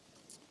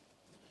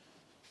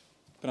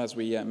But as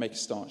we make a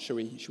start, shall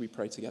we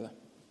pray together?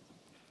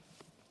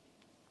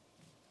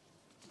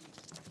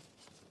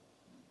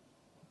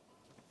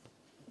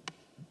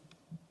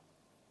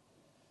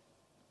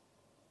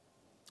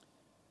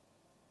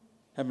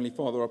 Heavenly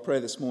Father, our prayer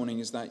this morning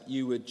is that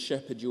you would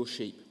shepherd your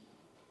sheep,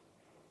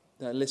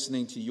 that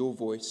listening to your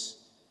voice,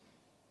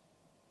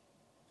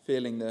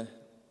 feeling the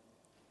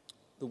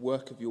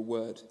work of your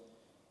word,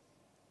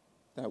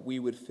 that we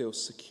would feel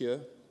secure,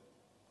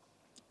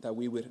 that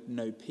we would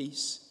know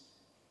peace,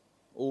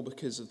 all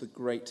because of the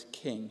great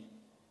King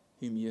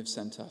whom you have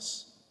sent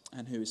us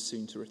and who is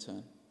soon to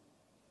return.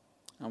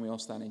 And we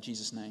ask that in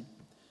Jesus' name.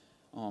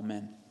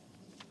 Amen.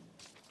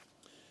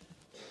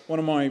 One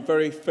of my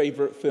very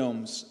favourite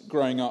films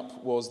growing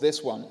up was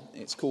this one.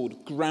 It's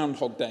called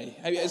Groundhog Day.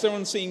 Has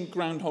everyone seen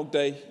Groundhog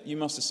Day? You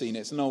must have seen it.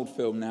 It's an old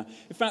film now.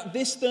 In fact,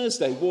 this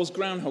Thursday was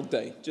Groundhog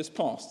Day, just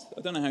passed.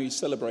 I don't know how you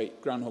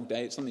celebrate Groundhog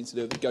Day. It's something to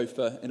do with a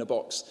gopher in a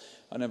box.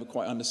 I never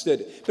quite understood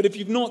it. But if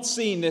you've not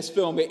seen this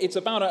film, it's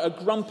about a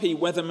grumpy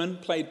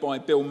weatherman, played by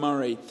Bill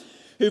Murray,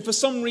 who for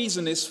some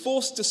reason is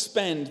forced to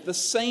spend the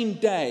same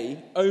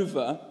day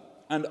over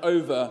and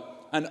over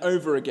and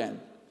over again.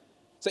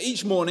 So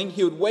each morning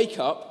he would wake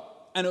up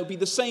and it would be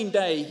the same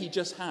day he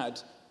just had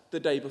the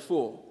day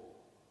before.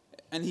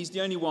 And he's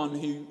the only one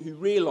who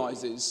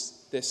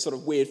realises this sort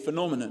of weird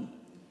phenomenon.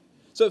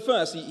 So at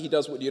first he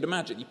does what you'd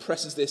imagine. He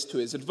presses this to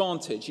his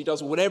advantage. He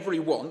does whatever he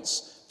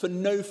wants for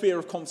no fear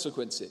of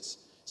consequences.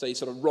 So he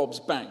sort of robs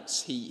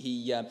banks.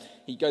 He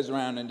goes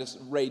around and just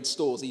raids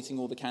stores, eating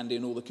all the candy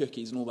and all the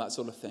cookies and all that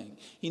sort of thing.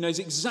 He knows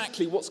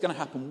exactly what's going to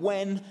happen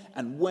when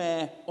and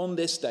where on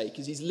this day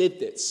because he's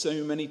lived it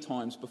so many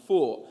times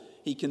before.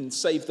 He can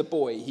save the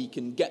boy. He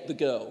can get the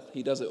girl.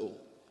 He does it all.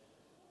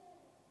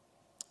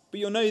 But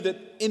you'll know that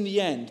in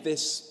the end,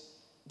 this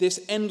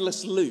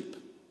endless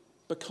loop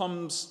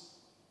becomes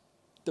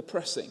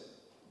depressing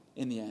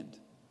in the end.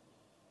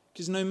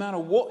 Because no matter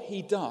what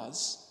he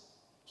does,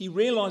 he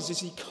realizes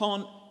he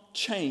can't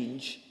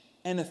change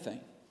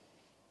anything.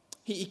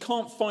 He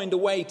can't find a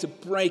way to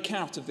break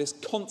out of this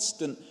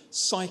constant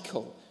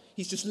cycle.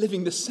 He's just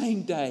living the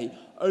same day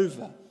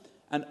over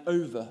and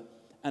over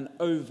and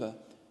over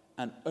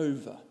and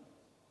over.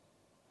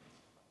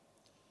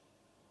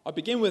 I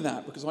begin with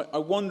that because I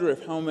wonder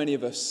if how many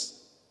of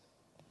us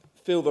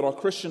feel that our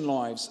Christian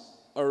lives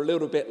are a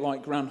little bit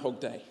like Groundhog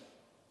Day.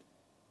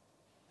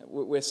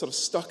 We're sort of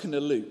stuck in a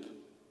loop,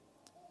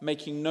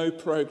 making no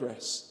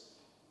progress,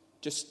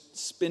 just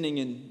spinning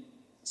in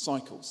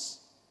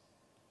cycles.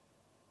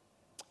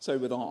 So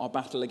with our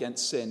battle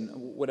against sin,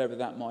 whatever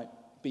that might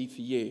be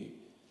for you,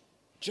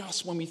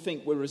 just when we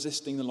think we're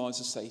resisting the lies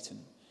of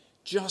Satan,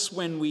 just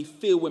when we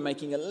feel we're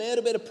making a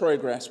little bit of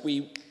progress,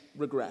 we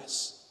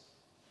regress.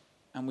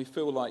 And we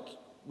feel like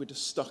we're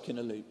just stuck in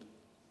a loop.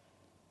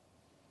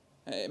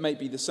 It may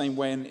be the same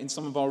way in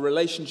some of our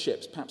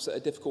relationships, perhaps at a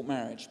difficult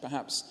marriage,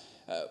 perhaps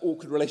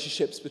awkward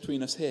relationships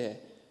between us here.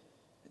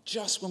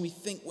 Just when we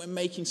think we're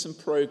making some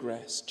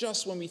progress,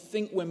 just when we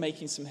think we're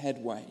making some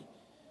headway,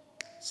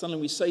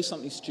 suddenly we say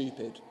something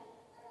stupid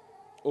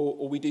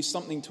or we do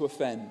something to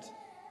offend,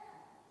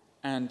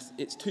 and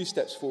it's 2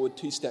 steps forward,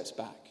 2 steps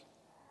back.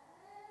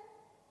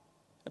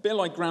 A bit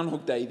like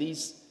Groundhog Day,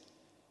 these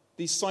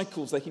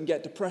cycles, they can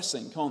get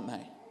depressing, can't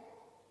they?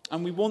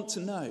 And we want to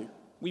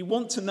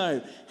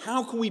know,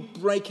 how can we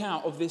break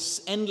out of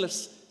this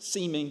endless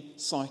seeming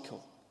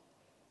cycle?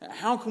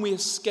 How can we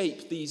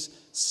escape these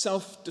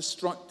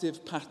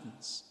self-destructive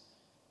patterns?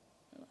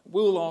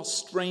 Will our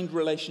strained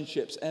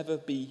relationships ever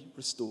be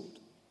restored?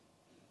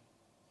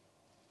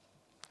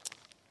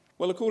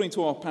 Well, according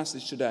to our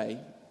passage today,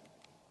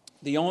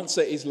 the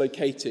answer is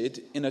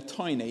located in a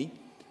tiny,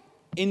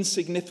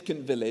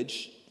 insignificant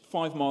village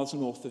 5 miles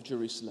north of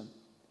Jerusalem.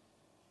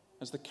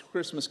 As the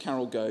Christmas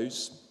carol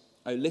goes,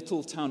 "O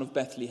little town of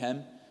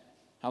Bethlehem,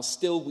 how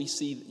still we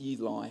see that ye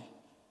lie.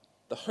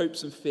 The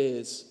hopes and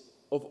fears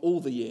of all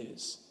the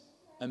years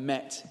are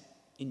met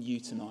in you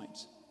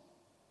tonight."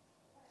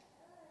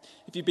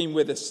 If you've been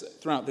with us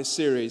throughout this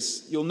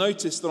series, you'll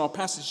notice that our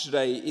passage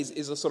today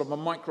is a sort of a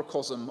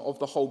microcosm of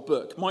the whole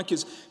book. Mike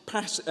has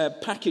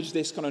packaged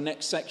this kind of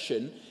next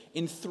section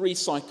in 3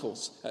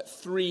 cycles,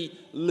 3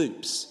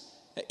 loops,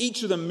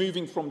 each of them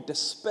moving from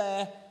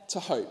despair to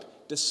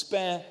hope,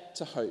 despair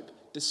to hope,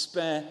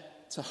 despair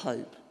to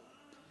hope.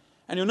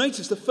 And you'll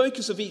notice the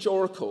focus of each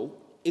oracle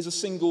is a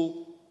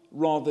single,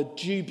 rather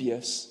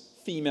dubious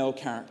female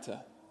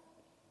character.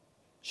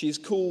 She is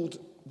called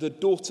the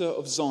daughter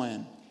of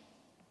Zion,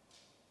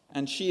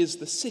 and she is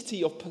the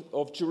city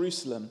of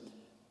Jerusalem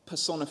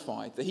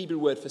personified. The Hebrew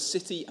word for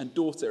city and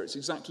daughter, it's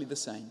exactly the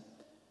same.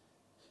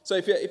 So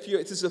if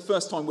this is the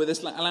first time with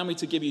us, allow me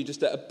to give you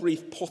just a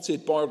brief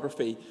potted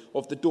biography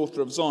of the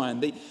daughter of Zion.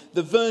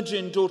 The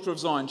virgin daughter of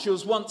Zion. She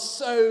was once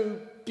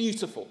so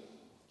beautiful.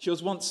 She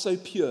was once so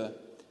pure.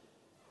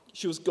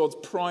 She was God's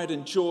pride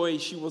and joy.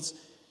 She was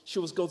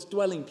God's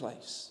dwelling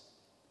place.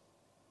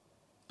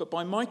 But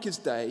by Micah's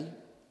day,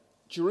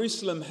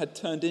 Jerusalem had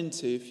turned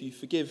into, if you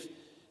forgive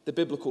the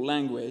biblical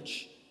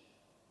language,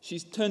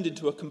 she's turned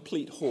into a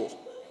complete whore.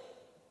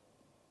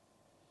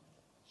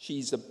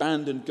 She's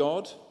abandoned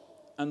God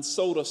and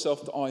sold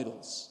herself to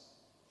idols.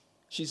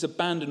 She's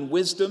abandoned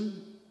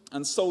wisdom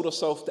and sold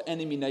herself to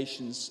enemy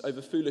nations over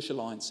foolish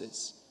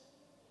alliances.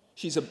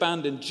 She's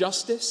abandoned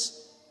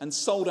justice and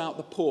sold out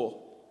the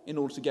poor in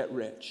order to get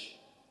rich.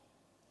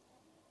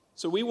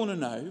 So we want to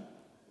know,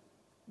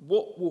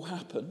 what will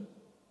happen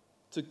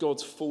to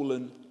God's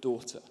fallen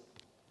daughter?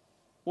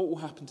 What will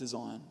happen to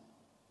Zion?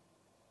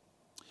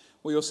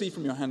 Well, you'll see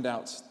from your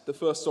handouts, the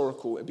first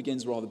oracle, it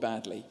begins rather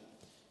badly.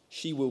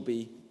 She will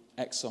be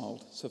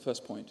exiled. So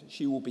first point,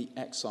 she will be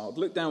exiled.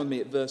 Look down with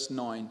me at verse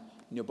 9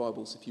 in your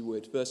Bibles, if you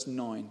would. Verse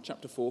 9,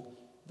 chapter 4,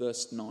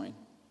 verse 9.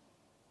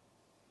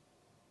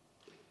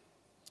 It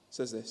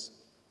says this: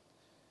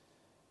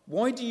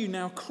 "Why do you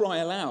now cry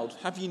aloud?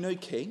 Have you no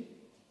king?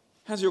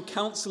 Has your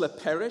counselor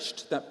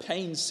perished, that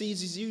pain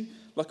seizes you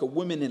like a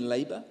woman in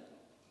labor?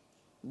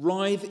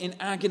 Writhe in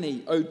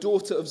agony, O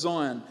daughter of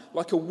Zion,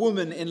 like a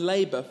woman in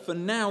labor, for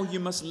now you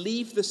must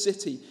leave the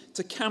city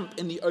to camp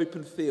in the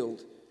open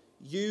field.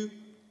 You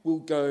will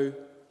go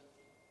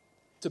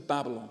to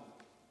Babylon."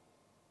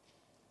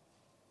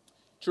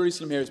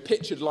 Jerusalem here is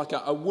pictured like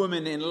a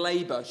woman in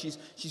labor.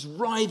 She's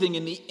writhing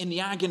in the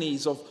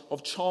agonies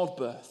of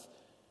childbirth.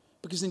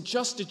 Because in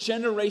just a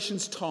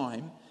generation's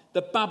time,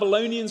 the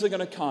Babylonians are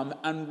going to come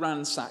and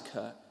ransack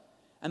her.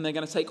 And they're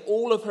going to take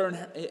all of her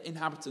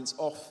inhabitants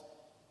off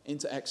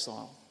into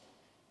exile.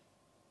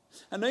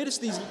 And notice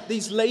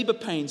these labor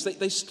pains,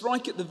 they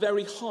strike at the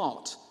very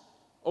heart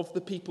of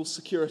the people's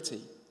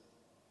security.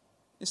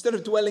 Instead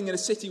of dwelling in a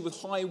city with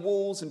high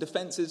walls and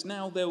defenses,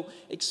 now they'll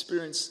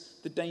experience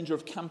the danger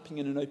of camping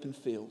in an open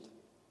field.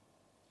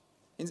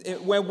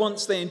 Where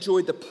once they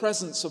enjoyed the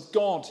presence of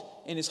God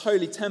in his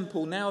holy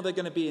temple, now they're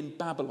going to be in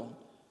Babylon,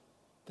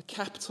 the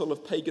capital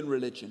of pagan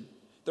religion.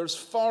 They're as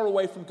far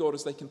away from God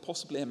as they can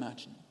possibly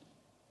imagine.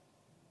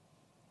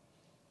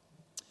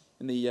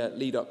 In the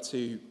lead up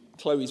to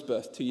Chloe's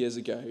birth 2 years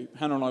ago,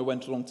 Hannah and I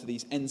went along to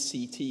these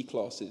NCT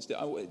classes.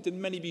 Did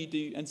many of you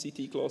do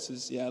NCT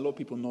classes? Yeah, a lot of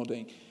people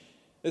nodding.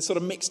 There's sort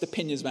of mixed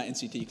opinions about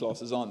NCT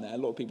classes, aren't there? A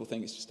lot of people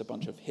think it's just a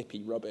bunch of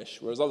hippie rubbish,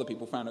 whereas other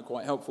people found it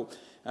quite helpful.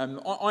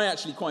 I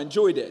actually quite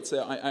enjoyed it.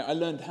 So I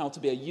learned how to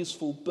be a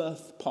useful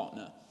birth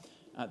partner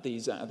at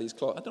these classes.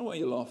 I don't know why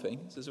you're laughing.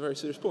 This is a very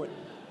serious point.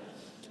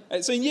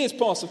 So in years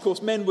past, of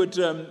course, men would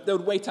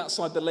wait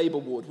outside the labour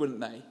ward,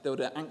 wouldn't they? They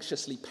would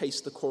anxiously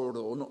pace the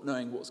corridor, not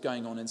knowing what's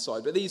going on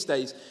inside. But these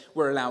days,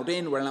 we're allowed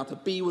in. We're allowed to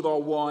be with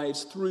our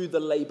wives through the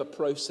labour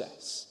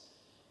process.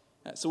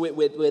 So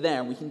we're there,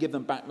 and we can give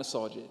them back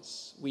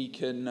massages. We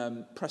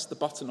can press the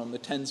button on the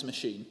TENS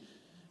machine.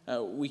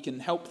 We can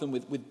help them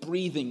with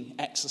breathing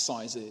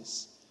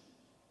exercises.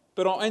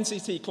 But our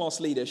NCT class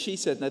leader, she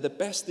said, no, the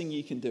best thing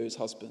you can do as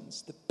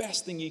husbands, the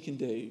best thing you can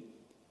do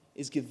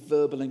is give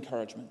verbal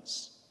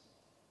encouragements.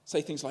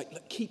 Say things like,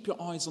 look, keep your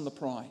eyes on the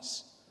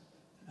prize.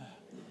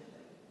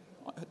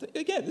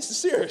 Again, this is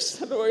serious. I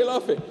don't know why you're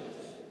laughing.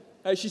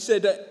 She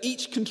said,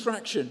 each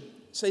contraction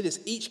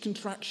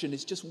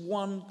is just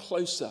one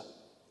closer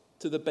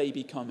to the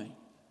baby coming.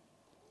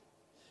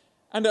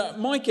 And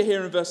Micah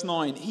here in verse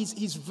 9,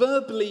 he's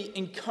verbally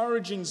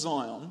encouraging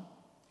Zion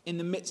in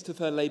the midst of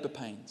her labour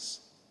pains.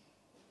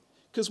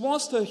 Because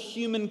whilst her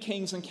human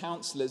kings and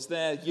counselors,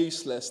 they're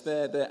useless,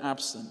 they're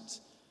absent,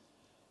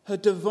 her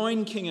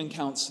divine king and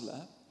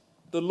counselor,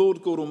 the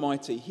Lord God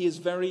Almighty, he is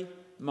very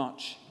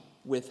much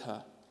with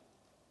her.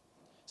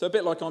 So a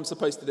bit like I'm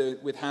supposed to do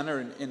with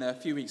Hannah in a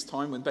few weeks'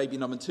 time when baby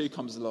number 2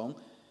 comes along,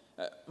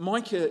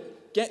 Micah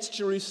gets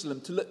Jerusalem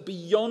to look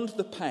beyond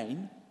the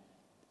pain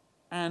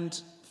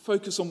and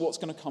focus on what's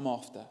going to come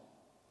after.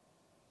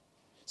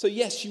 So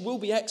yes, she will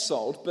be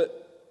exiled,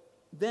 but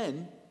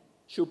then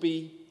she'll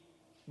be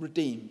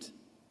redeemed.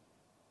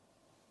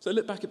 So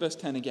look back at verse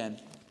 10 again.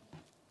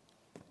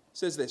 It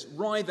says this: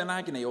 writhe and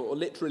agony, or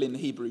literally in the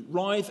Hebrew,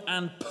 writhe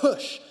and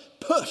push,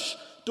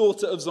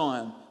 daughter of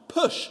Zion,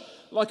 push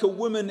like a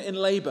woman in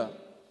labor.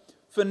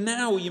 For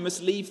now you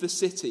must leave the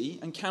city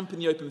and camp in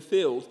the open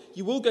field.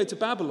 You will go to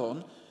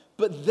Babylon,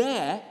 but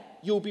there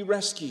you'll be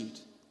rescued.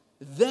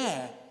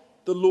 There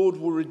the Lord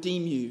will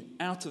redeem you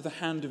out of the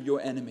hand of your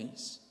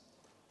enemies.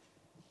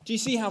 Do you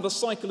see how the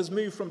cycle has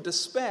moved from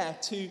despair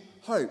to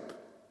hope?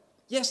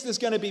 Yes, there's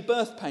going to be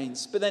birth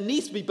pains, but there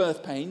needs to be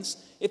birth pains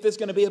if there's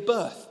going to be a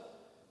birth.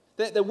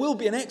 There will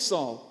be an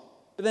exile,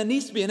 but there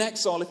needs to be an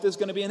exile if there's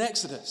going to be an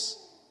exodus.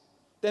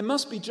 There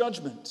must be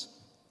judgment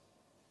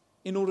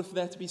in order for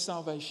there to be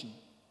salvation.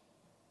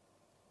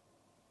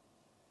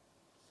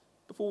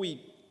 Before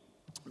we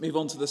move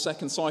on to the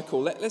second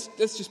cycle, let's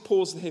just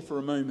pause here for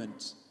a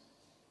moment.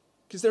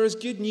 Because there is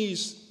good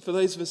news for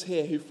those of us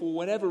here who, for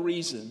whatever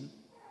reason,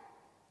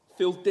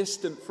 feel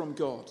distant from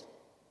God.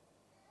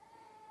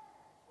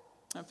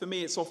 And for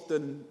me, it's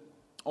often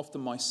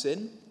my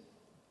sin.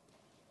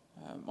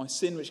 My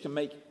sin which can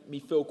make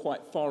me feel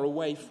quite far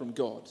away from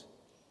God.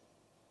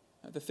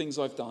 The things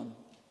I've done,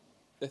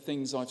 the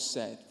things I've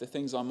said, the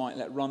things I might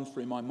let run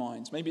through my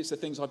mind. Maybe it's the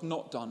things I've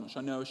not done, which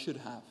I know I should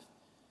have.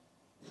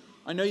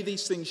 I know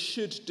these things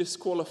should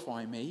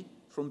disqualify me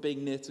from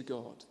being near to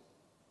God.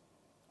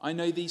 I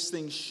know these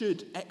things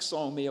should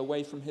exile me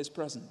away from his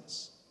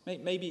presence.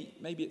 Maybe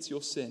it's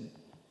your sin.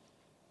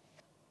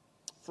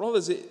 For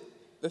others,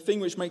 the thing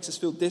which makes us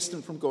feel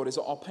distant from God is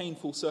our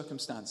painful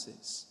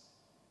circumstances.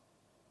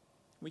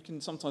 We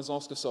can sometimes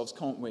ask ourselves,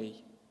 can't we,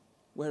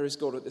 where is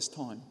God at this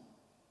time?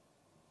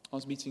 I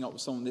was meeting up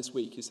with someone this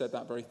week who said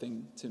that very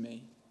thing to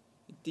me.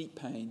 In deep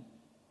pain,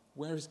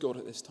 where is God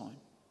at this time?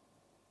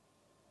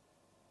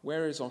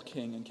 Where is our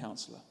King and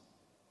Counselor?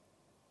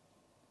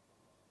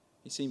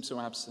 He seems so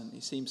absent.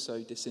 He seems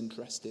so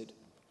disinterested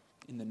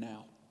in the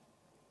now.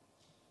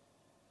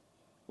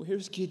 Well,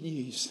 here's good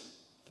news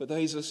for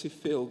those of us who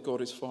feel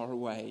God is far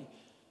away.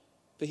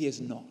 For he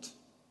is not.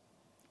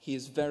 He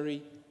is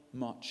very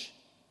much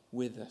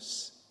with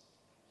us.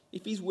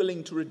 If he's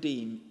willing to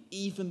redeem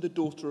even the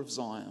daughter of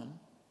Zion,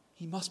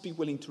 he must be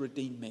willing to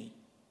redeem me.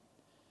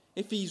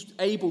 If he's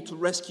able to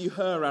rescue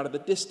her out of the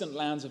distant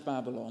lands of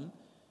Babylon,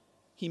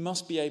 he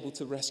must be able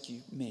to rescue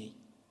me.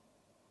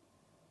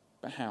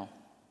 But how?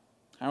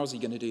 How is he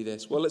going to do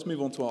this? Well, let's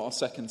move on to our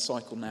second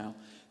cycle now.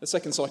 The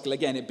second cycle,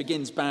 again, it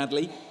begins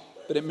badly,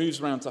 but it moves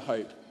around to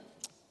hope.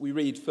 We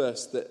read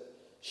first that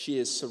she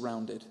is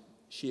surrounded.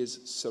 She is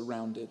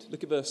surrounded.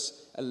 Look at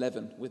verse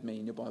 11 with me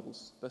in your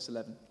Bibles. Verse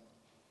 11.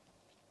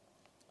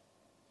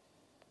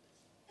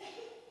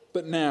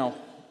 But now,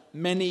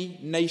 many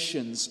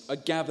nations are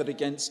gathered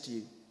against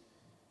you.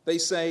 They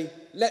say,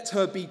 let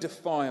her be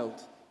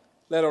defiled.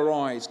 Let our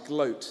eyes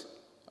gloat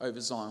over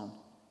Zion.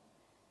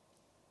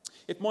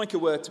 If Micah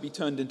were to be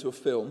turned into a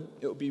film,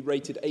 it would be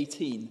rated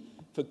 18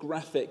 for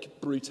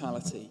graphic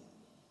brutality.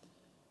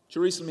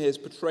 Jerusalem here is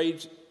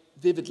portrayed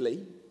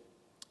vividly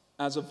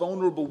as a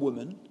vulnerable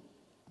woman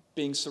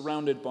being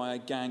surrounded by a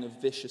gang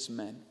of vicious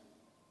men.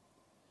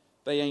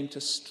 They aim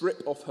to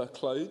strip off her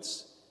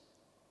clothes,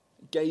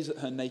 gaze at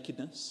her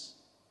nakedness.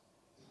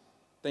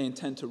 They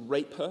intend to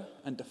rape her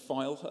and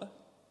defile her.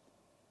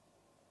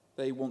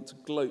 They want to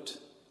gloat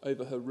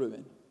over her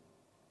ruin.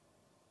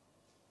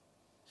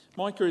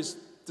 Micah is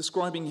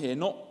describing here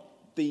not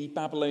the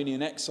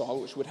Babylonian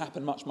exile, which would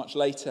happen much, much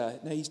later.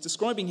 No, he's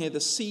describing here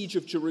the siege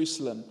of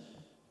Jerusalem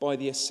by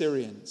the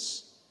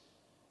Assyrians.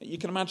 You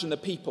can imagine the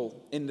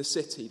people in the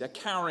city. They're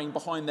cowering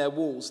behind their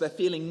walls. They're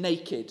feeling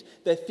naked.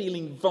 They're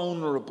feeling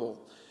vulnerable.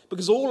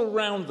 Because all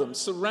around them,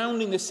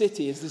 surrounding the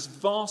city, is this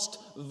vast,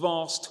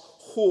 vast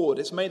horde.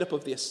 It's made up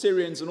of the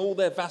Assyrians and all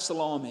their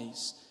vassal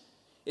armies.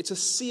 It's a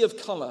sea of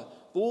colour,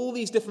 all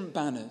these different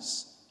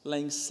banners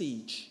laying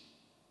siege.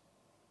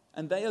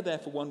 And they are there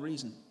for one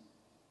reason.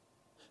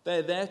 They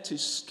are there to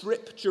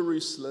strip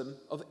Jerusalem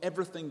of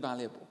everything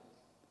valuable.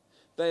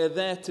 They are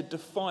there to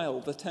defile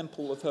the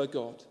temple of her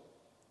God.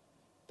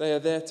 They are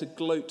there to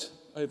gloat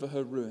over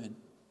her ruin.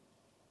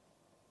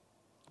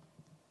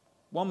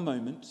 One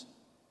moment,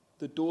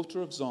 the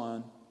daughter of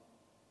Zion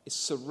is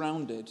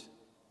surrounded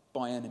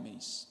by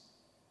enemies.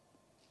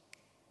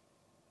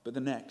 But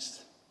the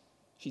next,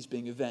 she's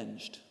being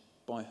avenged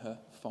by her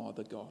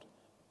father God.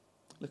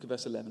 Look at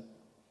verse 11.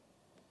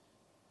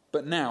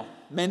 But now,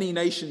 many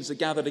nations are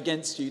gathered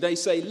against you. They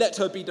say, let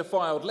her be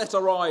defiled, let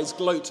our eyes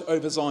gloat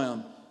over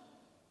Zion.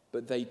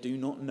 But they do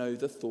not know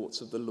the thoughts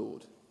of the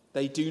Lord.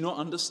 They do not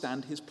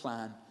understand his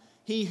plan.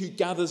 He who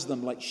gathers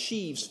them like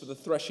sheaves for the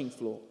threshing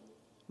floor.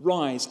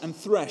 Rise and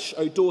thresh,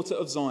 O daughter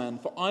of Zion,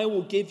 for I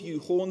will give you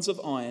horns of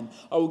iron.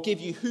 I will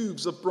give you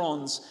hooves of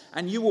bronze,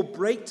 and you will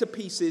break to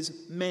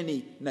pieces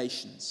many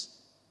nations.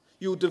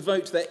 You will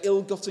devote their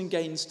ill-gotten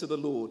gains to the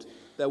Lord,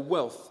 their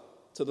wealth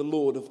to the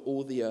Lord of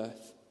all the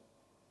earth.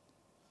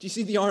 Do you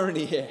see the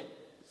irony here?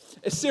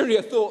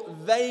 Assyria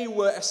thought they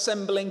were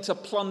assembling to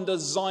plunder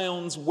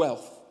Zion's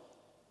wealth.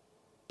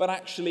 But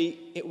actually,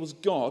 it was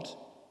God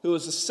who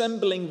was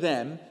assembling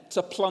them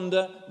to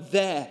plunder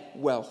their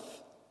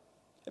wealth.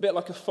 A bit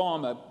like a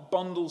farmer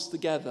bundles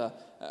together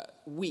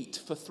wheat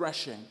for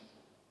threshing.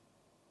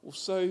 Well,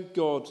 so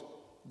God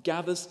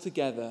gathers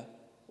together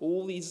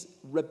all these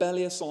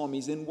rebellious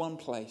armies in one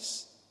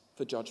place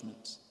for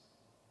judgment.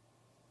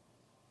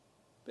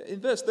 But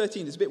in verse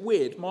 13, it's a bit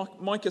weird.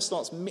 Micah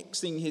starts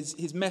mixing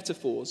his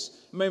metaphors.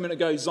 A moment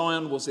ago,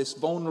 Zion was this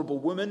vulnerable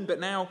woman, but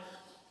now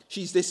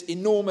she's this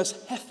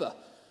enormous heifer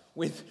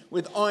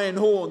with iron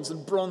horns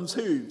and bronze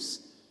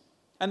hooves.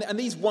 And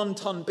these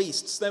one-ton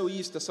beasts, they were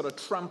used to sort of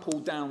trample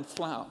down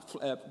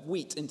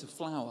wheat into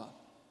flour.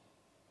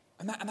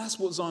 And that's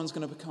what Zion's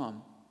going to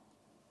become.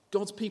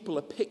 God's people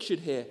are pictured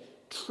here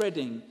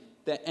treading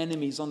their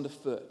enemies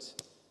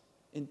underfoot,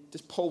 in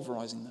just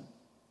pulverizing them.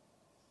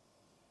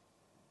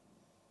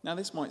 Now,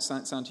 this might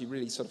sound to you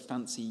really sort of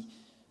fancy,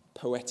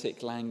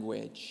 poetic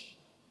language.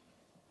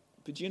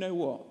 But do you know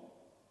what?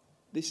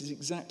 This is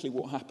exactly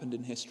what happened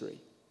in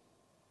history.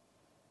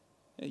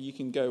 You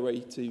can go away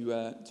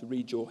to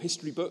read your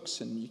history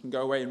books, and you can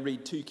go away and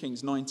read 2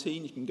 Kings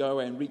 19. You can go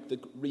away and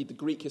read the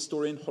Greek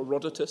historian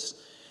Herodotus.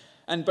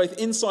 And both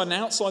inside and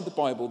outside the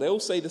Bible, they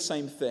all say the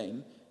same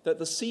thing, that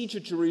the siege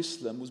of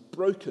Jerusalem was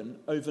broken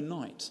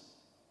overnight.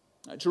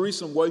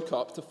 Jerusalem woke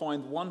up to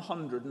find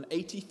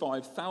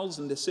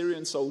 185,000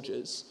 Assyrian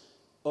soldiers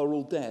are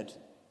all dead.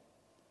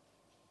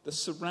 The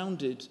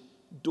surrounded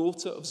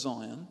daughter of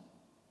Zion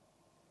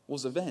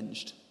was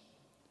avenged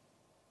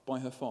by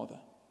her father.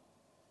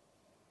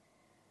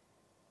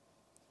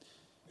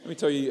 Let me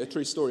tell you a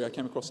true story. I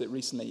came across it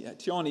recently.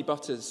 Tiani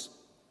Butters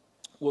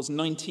was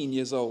 19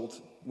 years old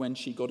when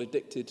she got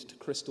addicted to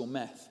crystal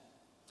meth.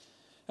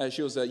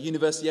 She was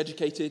university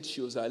educated.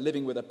 She was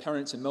living with her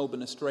parents in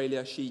Melbourne,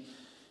 Australia. She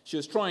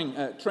was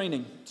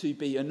training to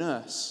be a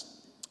nurse,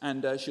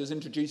 and she was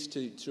introduced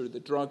to the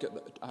drug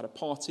at a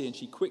party, and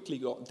she quickly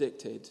got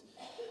addicted,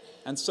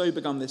 and so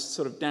began this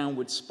sort of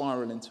downward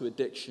spiral into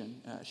addiction.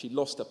 She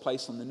lost her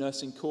place on the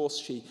nursing course.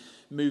 She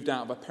moved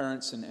out of her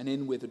parents and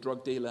in with a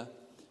drug dealer.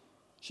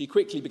 She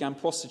quickly began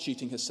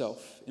prostituting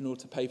herself in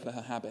order to pay for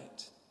her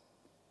habit.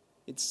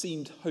 It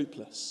seemed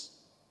hopeless.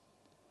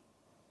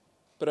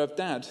 But her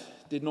dad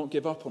did not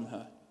give up on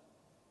her.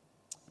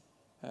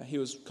 He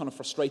was kind of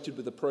frustrated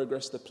with the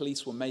progress the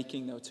police were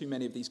making. There were too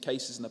many of these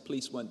cases and the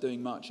police weren't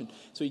doing much. And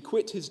so he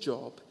quit his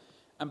job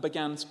and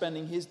began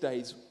spending his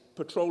days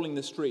patrolling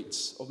the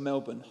streets of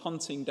Melbourne,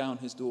 hunting down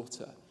his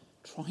daughter,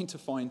 trying to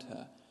find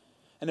her.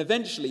 And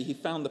eventually he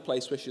found the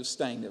place where she was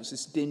staying. There was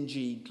this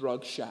dingy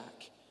drug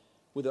shack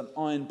with an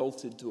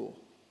iron-bolted door.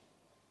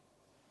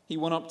 He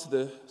went up to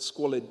the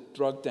squalid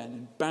drug den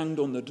and banged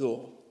on the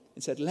door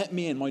and said, "Let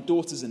me in, my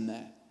daughter's in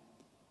there."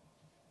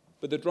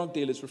 But the drug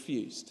dealers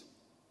refused.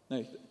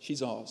 "No,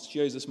 she's ours.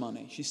 She owes us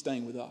money. She's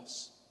staying with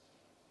us."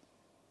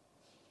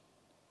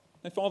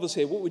 Now, fathers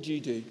here, what would you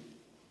do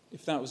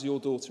if that was your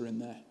daughter in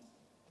there?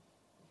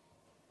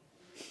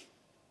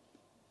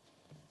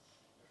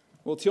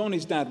 Well,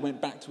 Tiani's dad went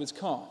back to his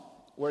car,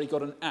 where he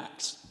got an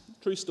axe.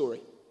 True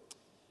story.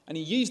 And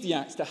he used the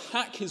axe to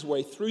hack his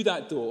way through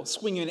that door,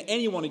 swinging at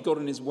anyone who got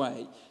in his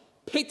way,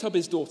 picked up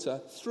his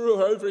daughter, threw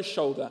her over his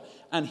shoulder,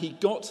 and he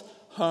got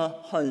her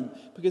home.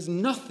 Because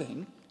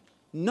nothing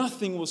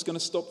was going to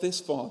stop this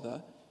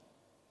father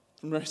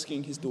from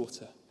rescuing his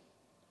daughter.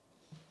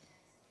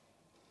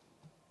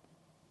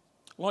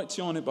 Like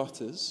Tiani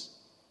Butters,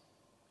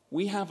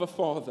 we have a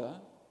father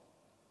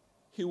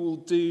who will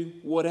do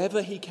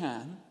whatever he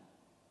can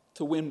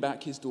to win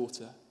back his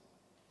daughter.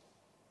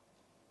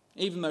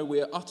 Even though we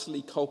are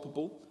utterly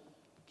culpable,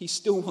 he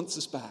still wants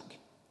us back.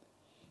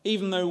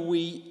 Even though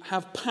we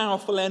have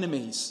powerful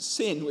enemies,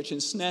 sin which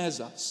ensnares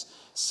us,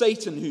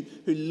 Satan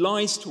who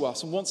lies to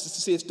us and wants us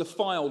to see us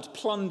defiled,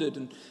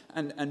 plundered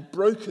and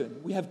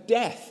broken. We have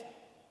death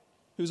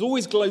who's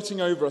always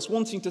gloating over us,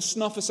 wanting to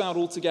snuff us out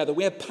altogether.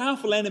 We have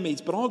powerful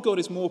enemies, but our God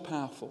is more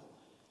powerful.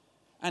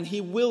 And he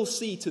will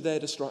see to their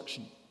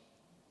destruction.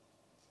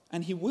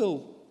 And he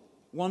will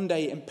one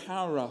day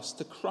empower us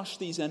to crush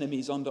these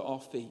enemies under our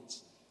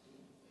feet.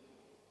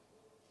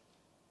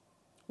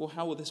 Well,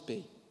 how will this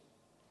be?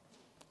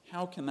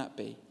 How can that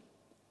be?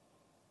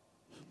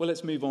 Well,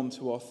 let's move on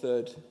to our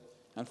third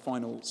and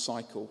final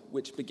cycle,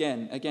 which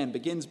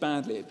begins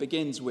badly. It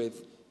begins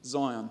with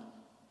Zion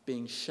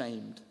being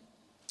shamed.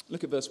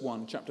 Look at verse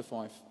 1, chapter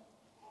 5.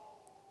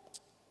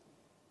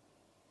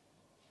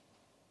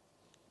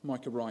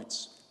 Micah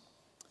writes,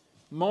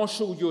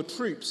 "Marshal your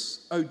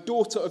troops, O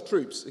daughter of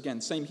troops."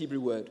 Again, same Hebrew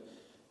word.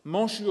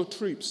 "Marshal your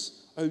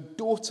troops, O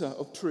daughter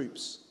of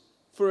troops,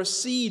 for a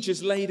siege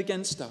is laid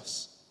against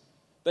us.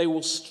 They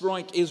will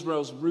strike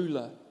Israel's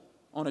ruler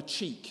on a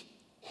cheek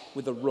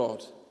with a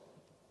rod."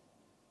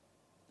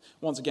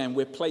 Once again,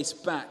 we're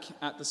placed back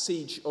at the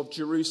siege of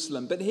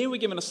Jerusalem. But here we're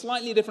given a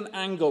slightly different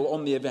angle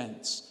on the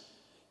events.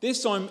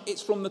 This time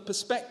it's from the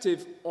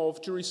perspective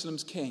of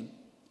Jerusalem's king,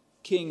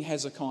 King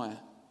Hezekiah.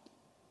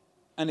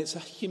 And it's a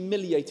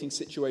humiliating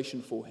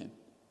situation for him.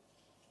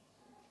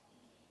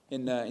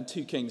 In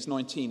 2 Kings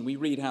 19, we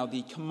read how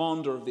the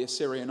commander of the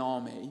Assyrian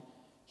army,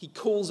 he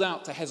calls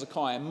out to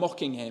Hezekiah,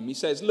 mocking him. He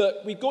says,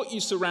 "Look, we've got you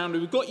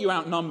surrounded, we've got you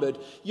outnumbered.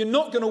 You're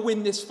not going to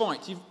win this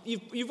fight.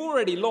 You've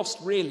already lost,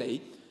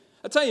 really.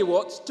 I tell you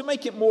what, to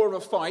make it more of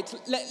a fight,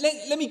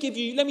 let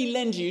me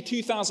lend you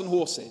 2,000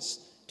 horses.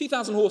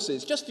 2,000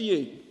 horses, just for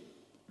you,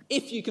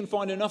 if you can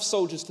find enough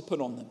soldiers to put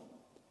on them.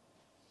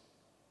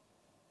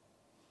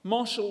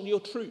 Marshal your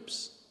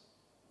troops,"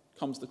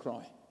 comes the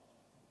cry.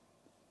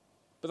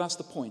 But that's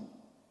the point.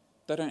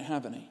 They don't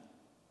have any.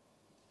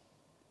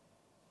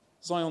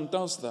 Zion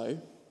does,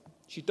 though.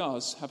 She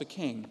does have a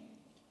king.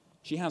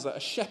 She has a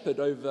shepherd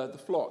over the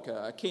flock,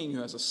 a king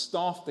who has a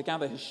staff to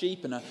gather his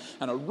sheep and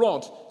a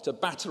rod to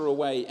batter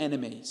away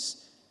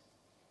enemies.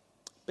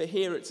 But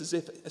here it's as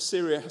if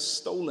Assyria has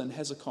stolen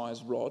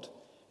Hezekiah's rod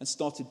and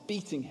started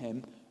beating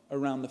him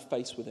around the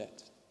face with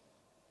it.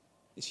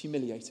 It's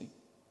humiliating.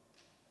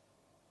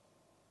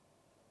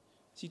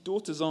 See,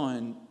 daughter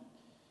Zion,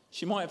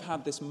 she might have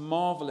had this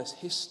marvelous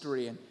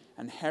history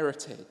and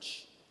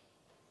heritage,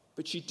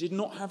 but she did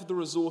not have the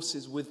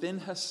resources within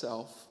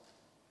herself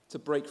to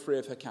break free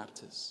of her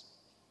captors.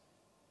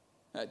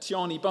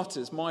 Tiani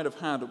Butters might have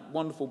had a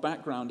wonderful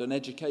background and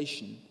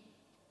education,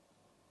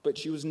 but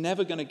she was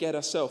never going to get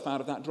herself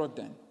out of that drug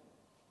den.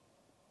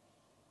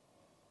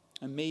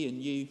 And me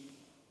and you,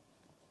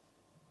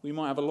 we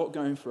might have a lot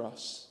going for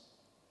us,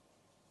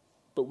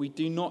 but we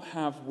do not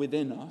have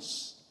within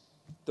us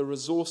the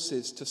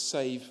resources to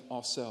save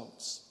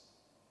ourselves.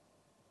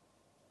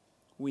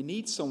 We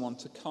need someone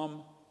to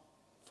come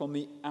from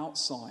the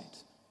outside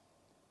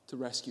to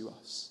rescue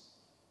us.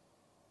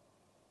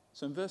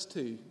 So in verse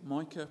 2,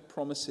 Micah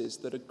promises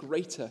that a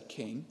greater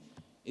king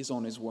is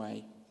on his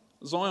way.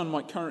 Zion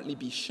might currently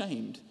be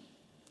shamed,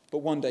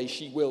 but one day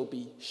she will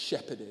be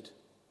shepherded.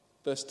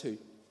 Verse 2.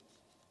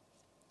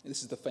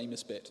 This is the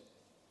famous bit.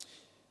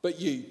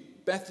 But you,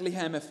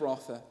 Bethlehem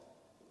Ephrathah,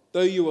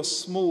 though you are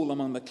small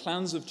among the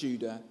clans of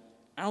Judah,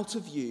 out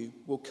of you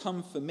will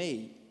come for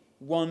me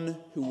one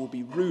who will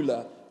be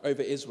ruler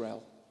over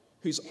Israel,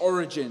 whose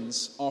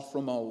origins are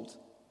from old,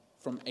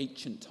 from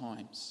ancient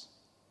times.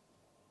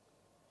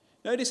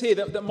 Notice here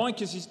that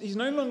Micah, he's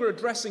no longer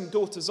addressing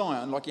daughter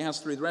Zion like he has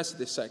through the rest of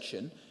this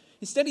section.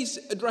 Instead, he's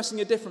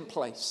addressing a different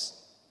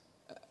place,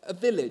 a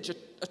village,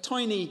 a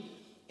tiny,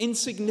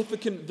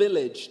 insignificant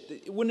village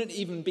that wouldn't have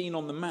even been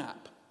on the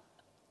map.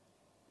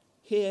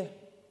 Here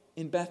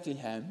in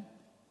Bethlehem,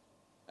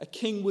 a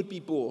king would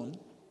be born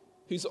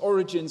whose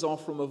origins are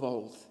from of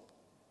old.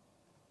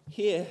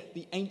 Here,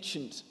 the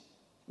ancient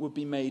would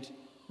be made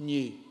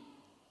new.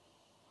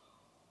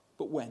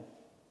 But when?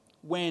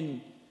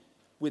 When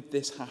would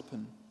this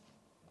happen?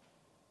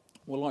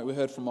 Well, like we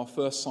heard from our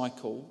first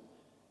cycle,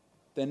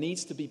 there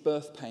needs to be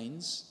birth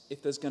pains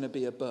if there's going to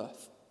be a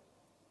birth.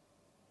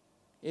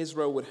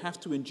 Israel would have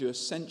to endure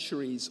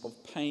centuries of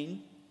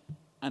pain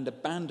and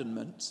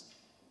abandonment,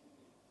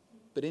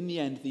 but in the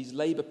end, these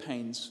labor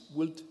pains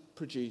would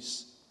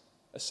produce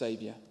a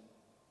saviour.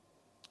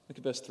 Look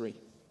at verse 3.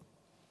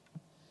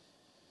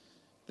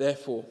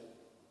 Therefore,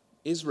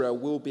 Israel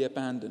will be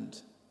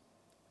abandoned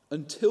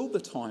until the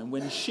time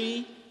when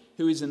she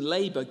who is in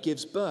labor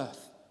gives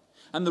birth,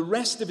 and the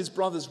rest of his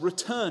brothers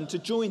return to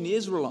join the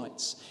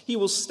Israelites. He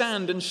will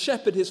stand and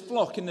shepherd his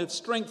flock in the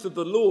strength of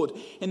the Lord,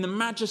 in the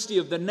majesty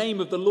of the name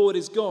of the Lord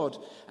his God,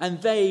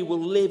 and they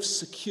will live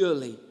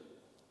securely.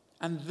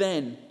 And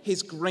then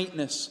his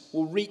greatness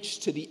will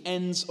reach to the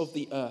ends of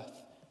the earth,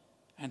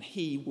 and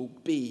he will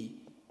be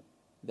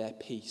their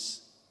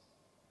peace.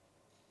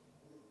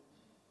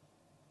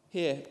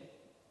 Here,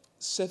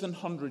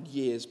 700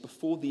 years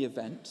before the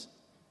event,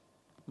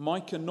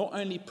 Micah not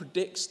only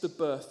predicts the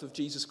birth of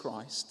Jesus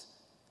Christ,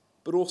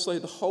 but also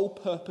the whole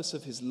purpose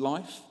of his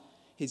life,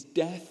 his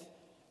death,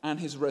 and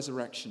his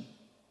resurrection.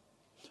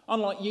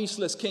 Unlike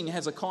useless King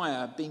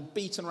Hezekiah being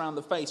beaten around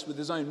the face with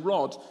his own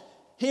rod,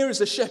 here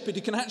is a shepherd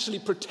who can actually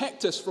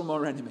protect us from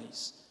our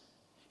enemies.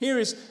 Here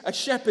is a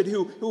shepherd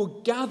who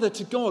will gather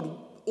to God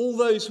all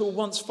those who were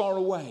once far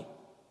away.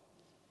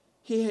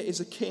 Here is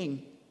a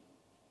king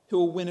who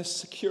will win us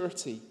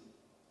security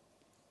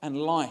and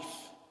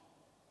life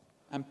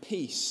and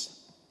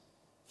peace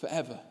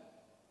forever.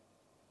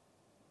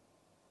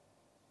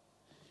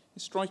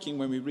 It's striking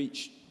when we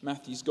reach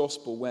Matthew's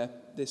Gospel, where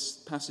this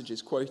passage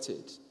is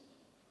quoted,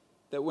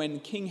 that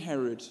when King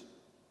Herod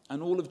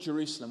and all of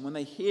Jerusalem, when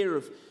they hear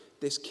of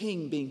this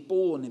king being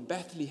born in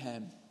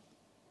Bethlehem,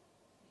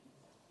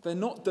 they're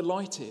not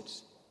delighted.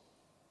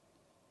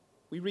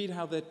 We read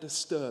how they're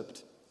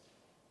disturbed.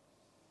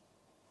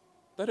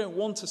 They don't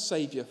want a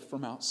saviour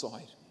from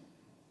outside.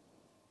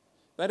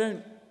 They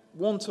don't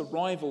want a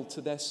rival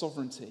to their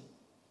sovereignty.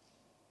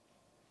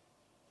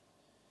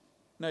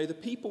 No, the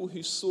people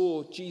who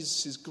saw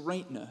Jesus'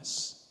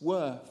 greatness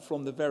were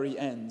from the very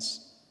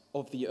ends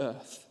of the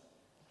earth.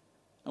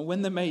 And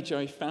when the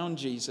Magi found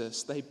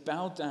Jesus, they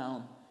bowed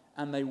down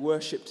and they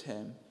worshipped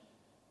him.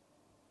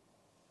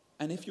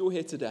 And if you're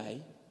here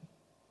today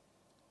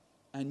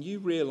and you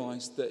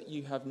realize that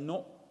you have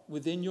not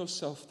within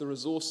yourself the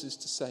resources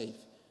to save,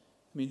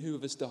 I mean, who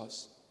of us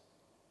does?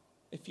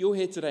 If you're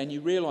here today and you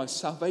realize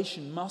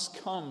salvation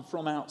must come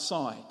from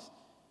outside,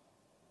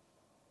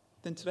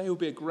 then today will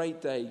be a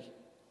great day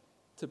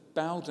to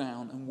bow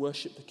down and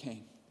worship the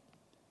King,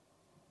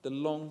 the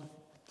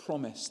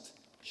long-promised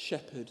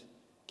shepherd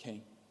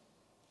King.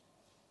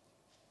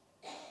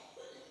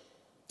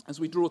 As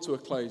we draw to a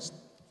close,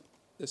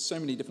 there's so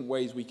many different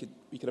ways we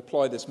could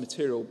apply this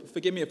material. But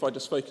forgive me if I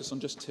just focus on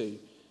just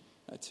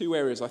two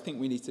areas I think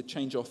we need to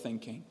change our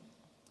thinking.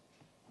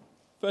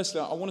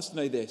 Firstly, I want us to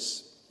know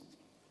this.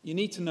 You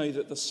need to know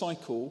that the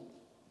cycle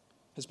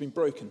has been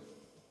broken.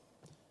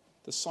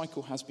 The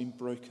cycle has been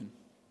broken.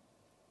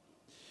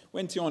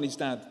 When Tiani's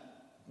dad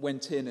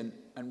went in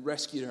and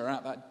rescued her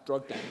out that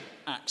drug den,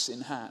 axe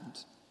in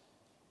hand,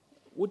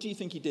 what do you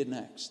think he did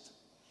next?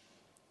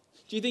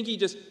 Do you think he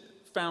just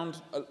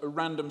found a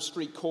random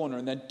street corner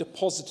and then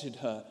deposited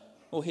her?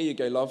 Well, here you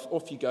go, love.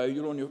 Off you go.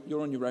 You're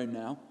on your own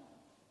now.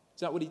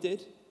 Is that what he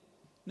did?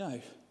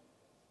 No.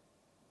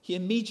 He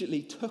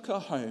immediately took her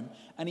home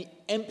and he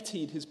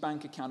emptied his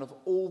bank account of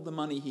all the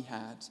money he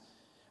had.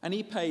 And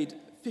he paid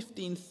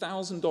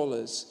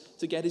 $15,000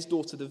 to get his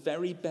daughter the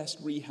very best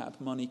rehab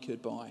money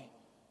could buy.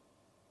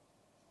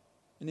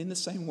 And in the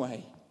same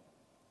way,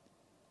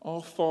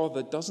 our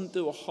Father doesn't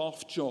do a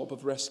half job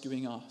of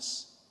rescuing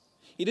us.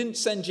 He didn't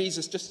send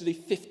Jesus just to do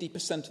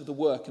 50% of the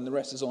work and the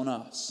rest is on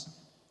us.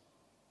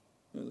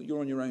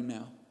 You're on your own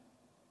now.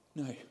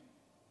 No.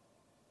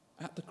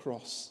 At the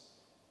cross,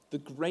 the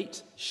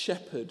great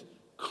shepherd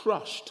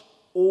crushed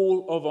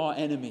all of our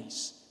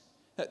enemies.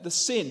 The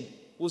sin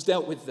was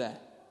dealt with there.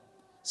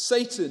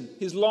 Satan,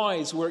 his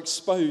lies were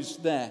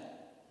exposed there.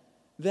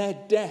 Their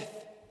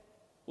death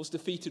was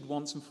defeated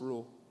once and for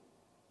all.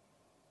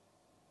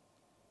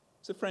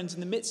 So friends, in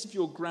the midst of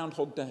your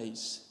Groundhog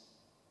Days,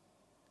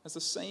 as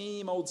the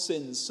same old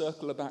sins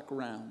circle back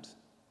round,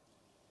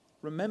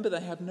 remember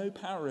they have no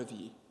power over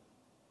you,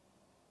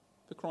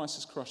 for Christ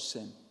has crushed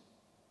sin.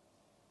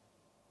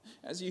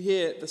 As you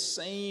hear the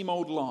same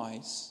old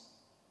lies,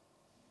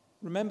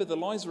 remember the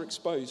lies are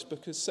exposed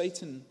because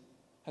Satan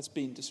has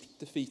been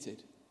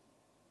defeated.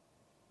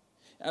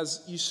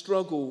 As you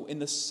struggle in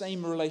the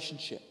same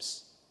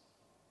relationships,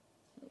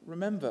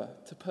 remember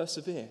to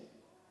persevere,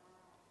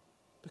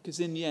 because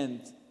in the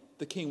end,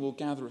 the King will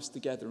gather us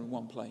together in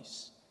one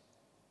place.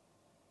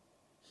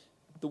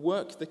 The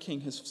work the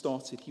King has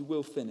started, he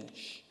will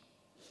finish.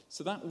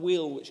 So that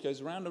wheel which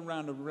goes round and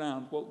round and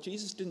round, well,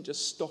 Jesus didn't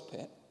just stop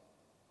it,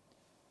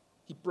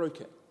 he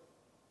broke it.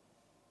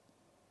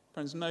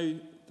 Friends, know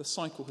the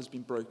cycle has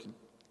been broken.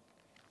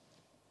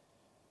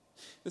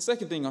 The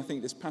second thing I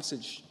think this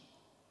passage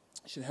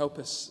should help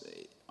us,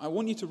 I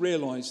want you to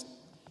realise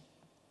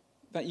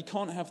that you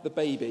can't have the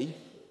baby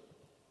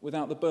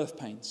without the birth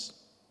pains.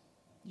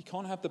 You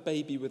can't have the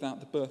baby without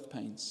the birth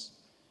pains.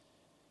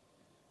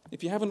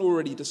 If you haven't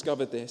already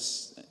discovered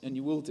this, and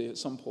you will do at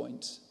some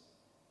point,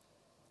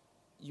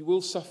 you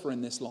will suffer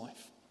in this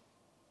life.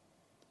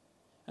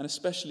 And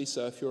especially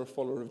so if you're a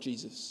follower of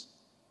Jesus.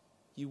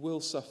 You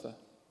will suffer.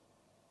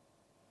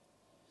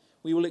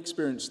 We will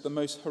experience the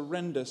most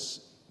horrendous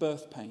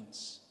birth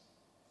pains.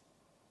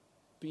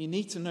 But you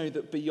need to know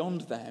that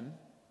beyond them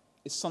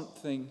is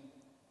something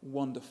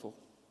wonderful.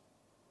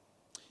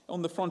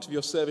 On the front of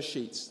your service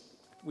sheets,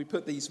 we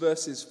put these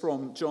verses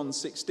from John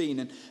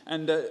 16,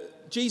 and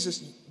Jesus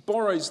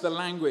borrows the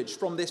language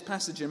from this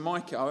passage in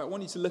Micah. I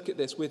want you to look at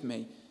this with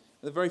me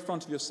at the very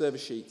front of your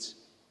service sheets.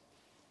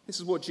 This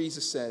is what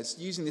Jesus says,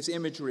 using this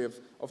imagery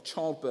of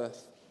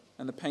childbirth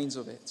and the pains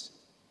of it.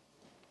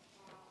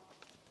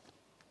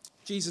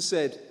 Jesus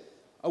said,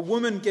 "A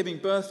woman giving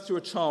birth to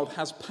a child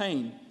has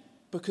pain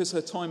because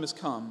her time has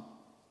come.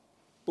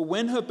 But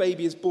when her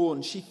baby is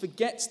born, she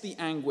forgets the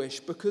anguish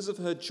because of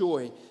her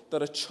joy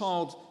that a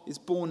child is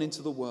born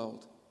into the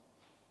world.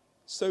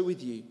 So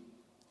with you.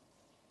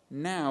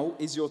 Now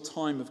is your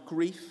time of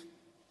grief,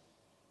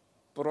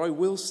 but I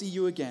will see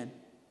you again,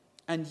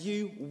 and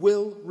you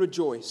will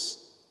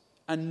rejoice,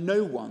 and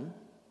no one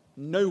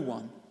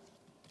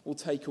will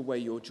take away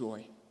your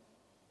joy."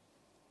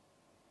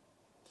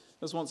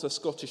 There was once a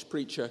Scottish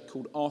preacher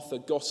called Arthur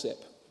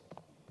Gossip,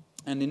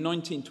 and in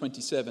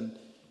 1927,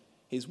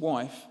 his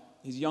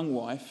young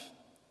wife,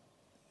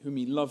 whom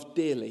he loved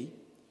dearly,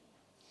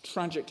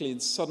 tragically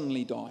and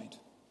suddenly died.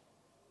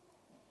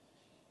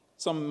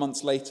 Some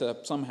months later,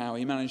 somehow,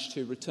 he managed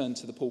to return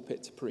to the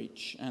pulpit to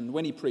preach. And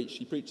when he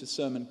preached a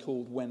sermon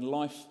called "When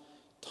Life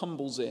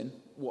Tumbles In,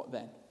 What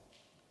Then?"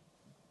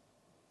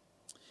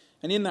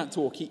 And in that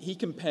talk, he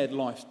compared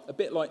life a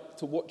bit like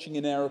to watching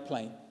an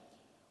aeroplane,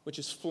 which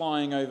is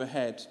flying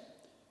overhead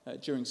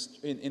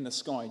in the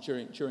sky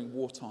during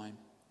wartime.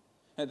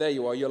 And there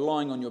you are, you're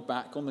lying on your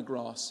back on the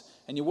grass,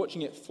 and you're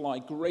watching it fly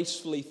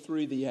gracefully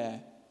through the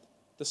air.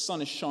 The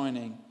sun is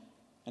shining,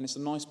 and it's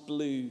a nice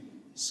blue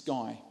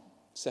sky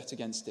set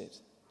against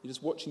it. You're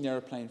just watching the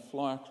aeroplane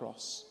fly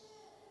across,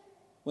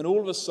 when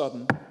all of a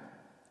sudden,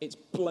 it's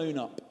blown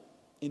up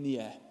in the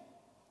air.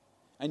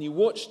 And you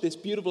watch this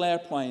beautiful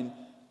airplane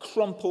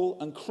crumple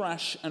and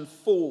crash and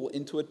fall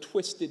into a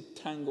twisted,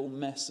 tangled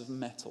mess of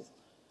metal.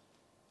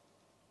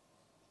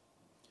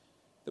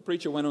 The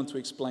preacher went on to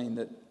explain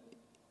that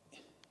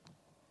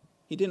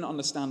he didn't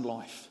understand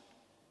life.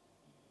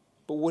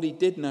 But what he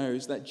did know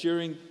is that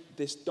during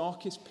this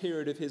darkest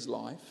period of his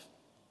life,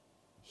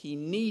 he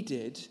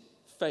needed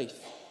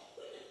faith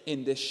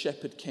in this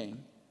shepherd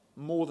king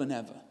more than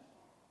ever.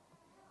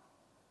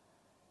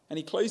 And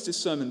he closed his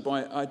sermon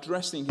by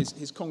addressing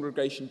his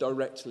congregation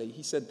directly.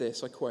 He said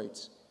this, I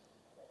quote,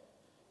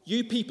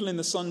 "You people in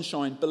the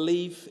sunshine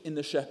believe in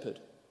the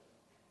shepherd,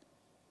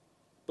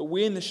 but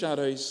we in the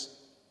shadows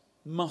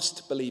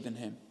must believe in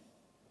him,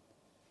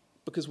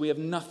 because we have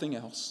nothing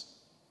else."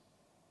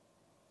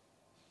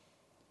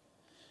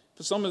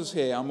 For some of us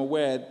here, I'm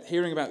aware,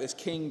 hearing about this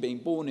king being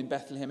born in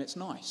Bethlehem, it's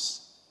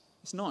nice.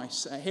 It's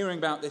nice. Hearing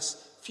about this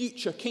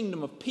future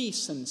kingdom of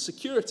peace and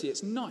security,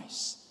 it's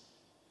nice.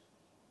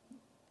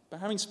 But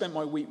having spent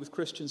my week with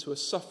Christians who are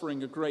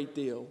suffering a great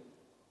deal,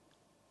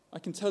 I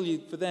can tell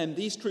you, for them,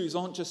 these truths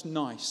aren't just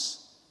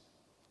nice.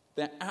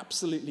 They're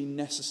absolutely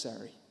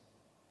necessary.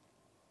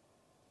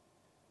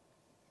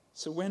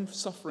 So when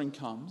suffering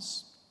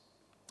comes,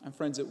 and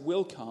friends, it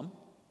will come,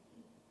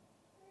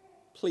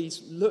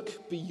 please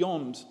look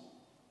beyond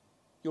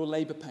your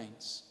labour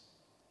pains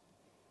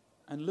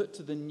and look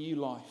to the new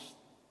life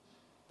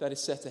that is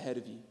set ahead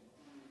of you.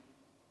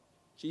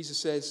 Jesus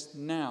says,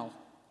 now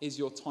is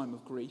your time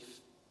of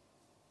grief,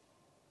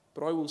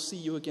 but I will see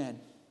you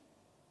again,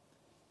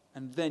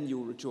 and then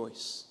you'll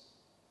rejoice,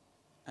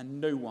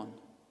 and no one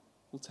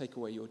will take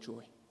away your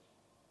joy.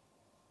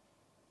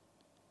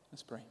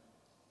 Let's pray.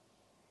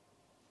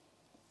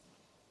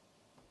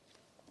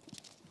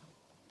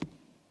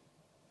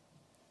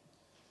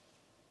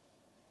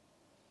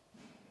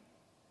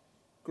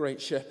 great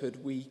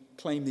shepherd, we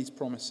claim these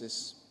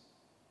promises.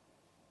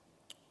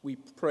 We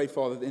pray,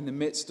 Father, that in the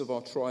midst of our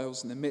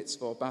trials, in the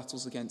midst of our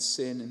battles against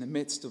sin, in the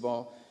midst of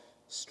our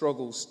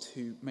struggles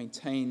to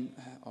maintain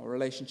our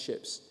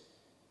relationships,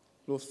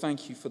 Lord,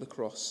 thank you for the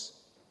cross.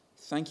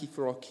 Thank you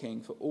for our King,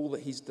 for all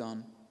that he's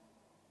done.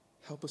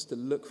 Help us to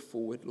look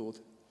forward, Lord,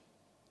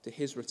 to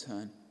his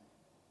return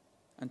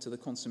and to the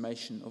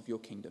consummation of your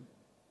kingdom.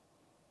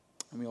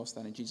 And we ask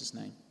that in Jesus'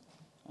 name.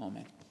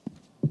 Amen.